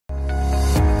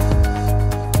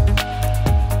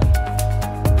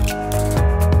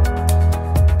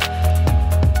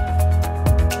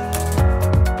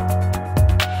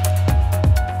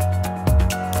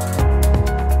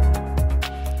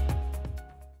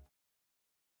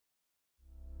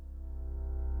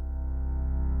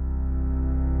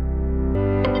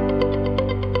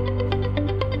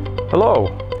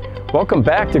Hello, welcome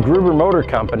back to Gruber Motor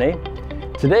Company.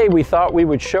 Today we thought we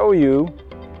would show you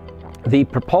the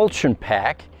propulsion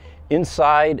pack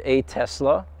inside a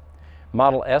Tesla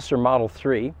Model S or Model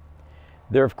 3.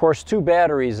 There are of course two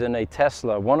batteries in a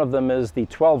Tesla. One of them is the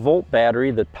 12-volt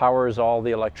battery that powers all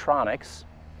the electronics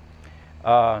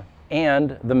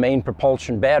and the main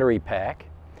propulsion battery pack.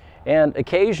 And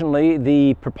occasionally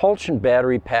the propulsion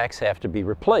battery packs have to be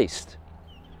replaced.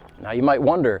 Now you might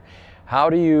wonder, how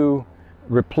do you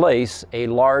replace a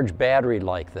large battery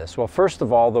like this? Well, first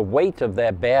of all, the weight of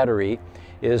that battery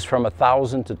is from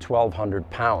 1,000 to 1,200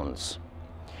 pounds.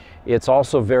 It's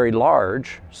also very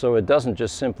large, so it doesn't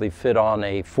just simply fit on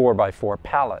a 4x4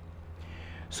 pallet.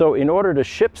 So in order to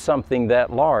ship something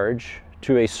that large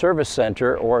to a service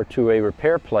center or to a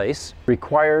repair place,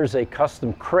 requires a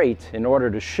custom crate in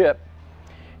order to ship.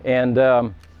 And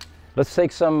let's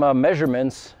take some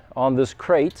measurements on this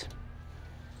crate.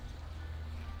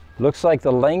 Looks like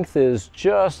the length is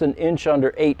just an inch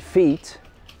under 8 feet,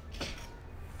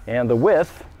 and the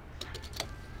width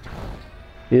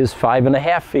is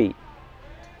 5.5 feet.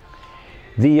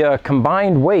 The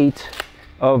combined weight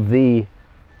of the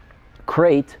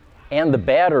crate and the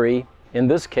battery in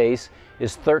this case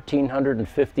is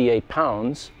 1,358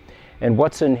 pounds, and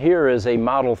what's in here is a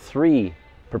Model 3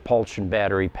 propulsion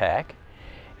battery pack.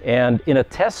 And in a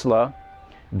Tesla,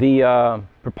 the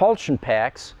propulsion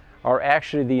packs are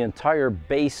actually the entire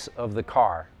base of the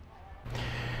car.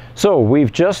 So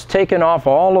we've just taken off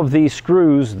all of these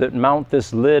screws that mount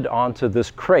this lid onto this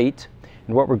crate,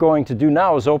 and what we're going to do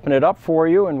now is open it up for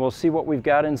you and we'll see what we've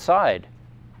got inside.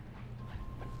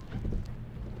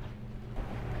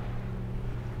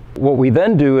 What we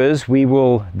then do is we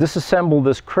will disassemble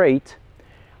this crate.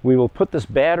 We will put this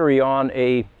battery on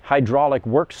a hydraulic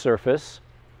work surface,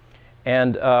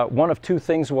 and one of two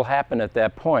things will happen at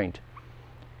that point.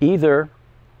 Either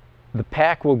the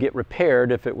pack will get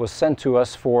repaired if it was sent to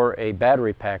us for a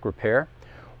battery pack repair,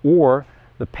 or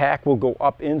the pack will go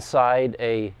up inside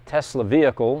a Tesla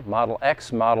vehicle, Model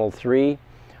X, Model 3,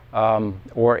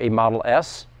 or a Model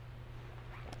S,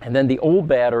 and then the old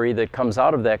battery that comes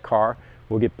out of that car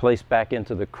will get placed back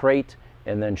into the crate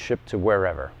and then shipped to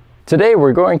wherever. Today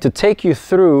we're going to take you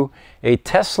through a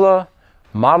Tesla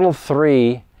Model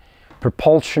 3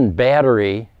 propulsion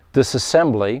battery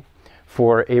disassembly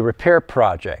for a repair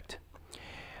project.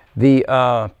 The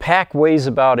pack weighs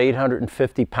about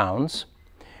 850 pounds.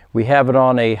 We have it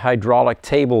on a hydraulic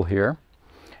table here,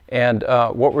 and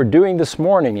what we're doing this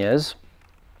morning is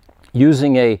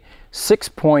using a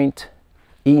 6-point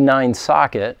E9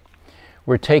 socket,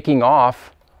 we're taking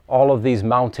off all of these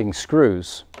mounting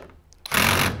screws.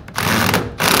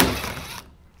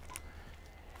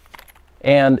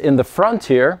 And in the front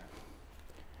here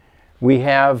we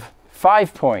have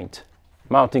 5-point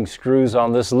mounting screws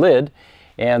on this lid,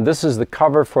 and this is the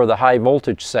cover for the high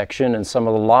voltage section and some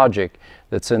of the logic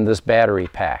that's in this battery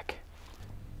pack.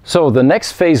 So the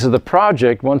next phase of the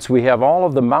project, once we have all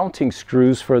of the mounting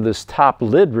screws for this top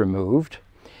lid removed,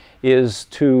 is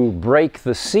to break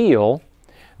the seal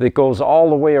that goes all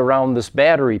the way around this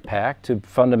battery pack to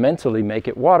fundamentally make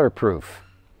it waterproof.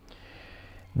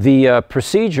 The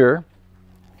procedure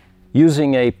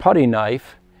using a putty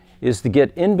knife is to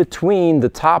get in between the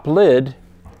top lid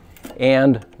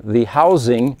and the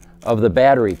housing of the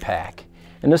battery pack.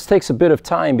 And this takes a bit of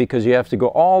time because you have to go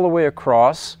all the way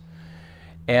across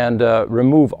and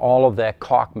remove all of that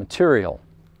caulk material.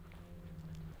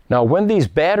 Now, when these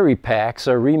battery packs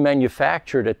are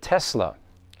remanufactured at Tesla,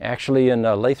 actually in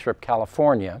Lathrop,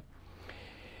 California,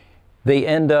 they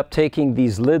end up taking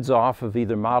these lids off of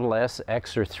either Model S,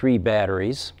 X, or 3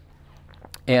 batteries,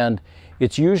 and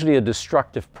it's usually a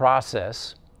destructive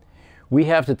process. We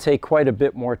have to take quite a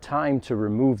bit more time to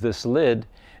remove this lid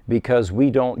because we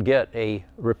don't get a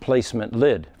replacement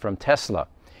lid from Tesla.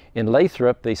 In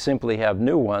Lathrop, they simply have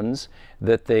new ones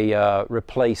that they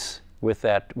replace with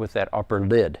that upper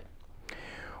lid.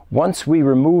 Once we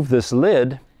remove this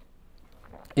lid,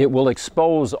 it will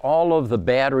expose all of the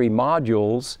battery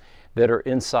modules that are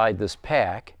inside this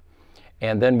pack,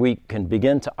 and then we can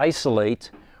begin to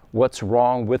isolate what's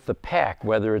wrong with the pack,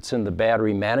 whether it's in the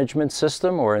battery management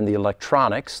system or in the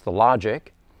electronics, the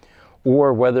logic,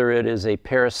 or whether it is a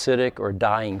parasitic or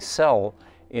dying cell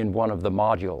in one of the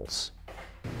modules.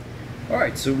 All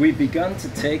right, so we've begun to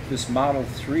take this Model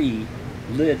 3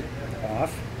 lid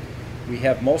off. We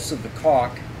have most of the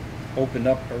caulk opened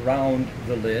up around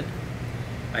the lid.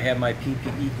 I have my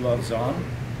PPE gloves on.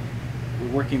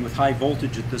 We're working with high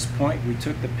voltage at this point. We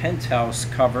took the penthouse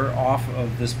cover off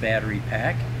of this battery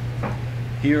pack.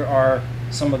 Here are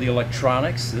some of the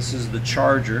electronics. This is the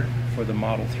charger for the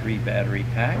Model 3 battery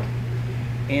pack.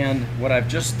 and what I've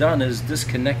just done is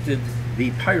disconnected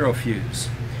the pyro fuse.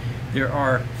 There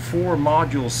are 4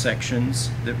 module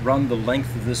sections that run the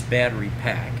length of this battery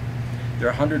pack. They're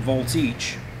 100 volts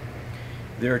each.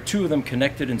 There are 2 of them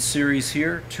connected in series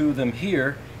here, 2 of them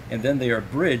here, and then they are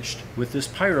bridged with this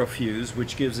pyro fuse,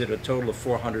 which gives it a total of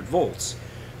 400 volts.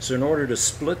 So in order to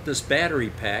split this battery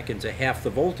pack into half the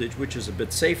voltage, which is a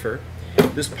bit safer,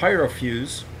 this pyro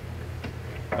fuse,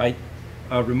 by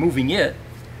removing it,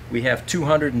 we have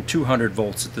 200 and 200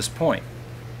 volts at this point.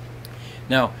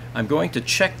 Now, I'm going to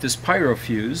check this pyro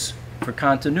fuse for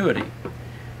continuity.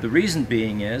 The reason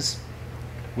being is,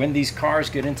 when these cars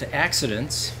get into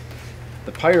accidents,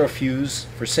 the pyro fuse,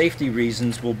 for safety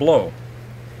reasons, will blow.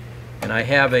 And I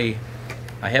have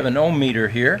an ohm meter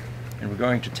here, and we're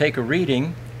going to take a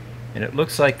reading, and it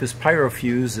looks like this pyro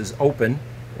fuse is open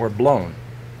or blown.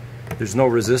 There's no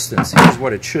resistance. Here's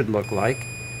what it should look like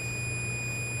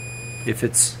if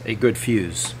it's a good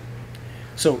fuse.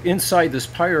 So inside this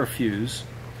pyro fuse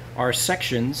are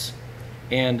sections,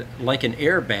 and like an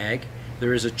airbag,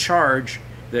 there is a charge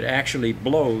that actually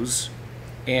blows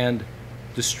and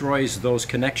destroys those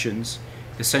connections,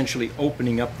 essentially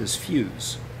opening up this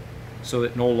fuse so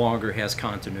it no longer has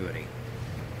continuity.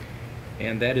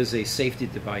 And that is a safety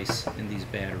device in these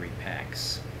battery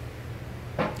packs.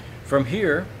 From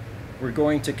here, we're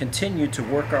going to continue to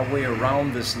work our way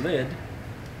around this lid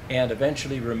and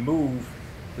eventually remove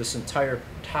this entire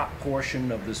top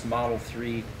portion of this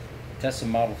Tesla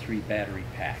Model 3 battery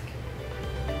pack.